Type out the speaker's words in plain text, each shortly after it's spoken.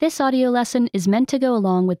This audio lesson is meant to go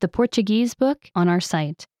along with the Portuguese book on our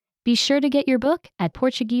site. Be sure to get your book at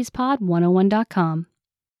PortuguesePod101.com.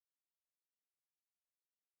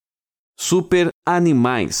 Super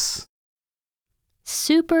animais.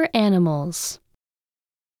 Super animals.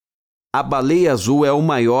 A baleia azul é o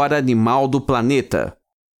maior animal do planeta.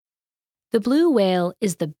 The blue whale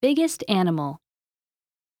is the biggest animal.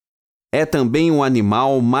 É também o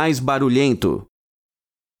animal mais barulhento.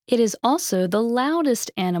 It is also the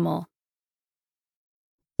loudest animal.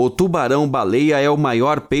 O tubarão-baleia é o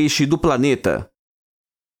maior peixe do planeta.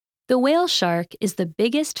 The whale shark is the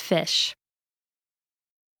biggest fish.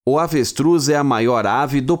 O avestruz é a maior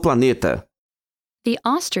ave do planeta. The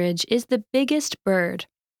ostrich is the biggest bird.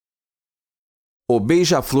 O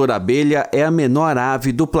beija-flor-abelha é a menor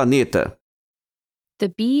ave do planeta. The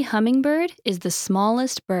bee hummingbird is the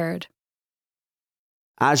smallest bird.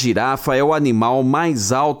 A girafa é o animal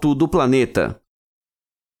mais alto do planeta.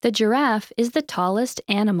 The giraffe is the tallest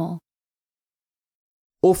animal.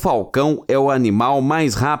 O falcão é o animal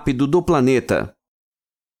mais rápido do planeta.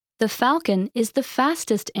 The falcon is the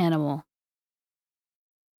fastest animal.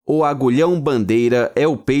 O agulhão-bandeira é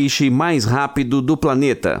o peixe mais rápido do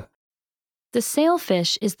planeta. The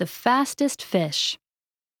sailfish is the fastest fish.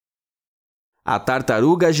 A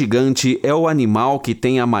tartaruga gigante é o animal que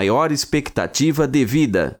tem a maior expectativa de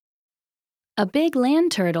vida. A big land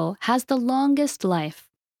turtle has the longest life.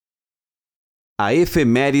 A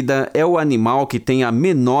efemérida é o animal que tem a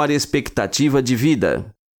menor expectativa de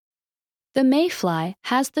vida. The mayfly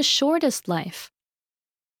has the shortest life.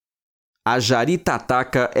 A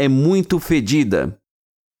jaritataca é muito fedida.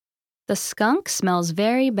 The skunk smells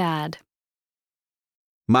very bad.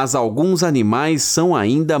 Mas alguns animais são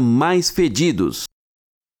ainda mais fedidos.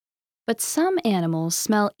 But some animals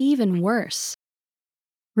smell even worse.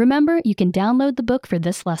 Remember, you can download the book for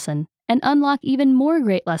this lesson and unlock even more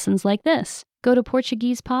great lessons like this. Go to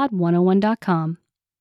PortuguesePod101.com.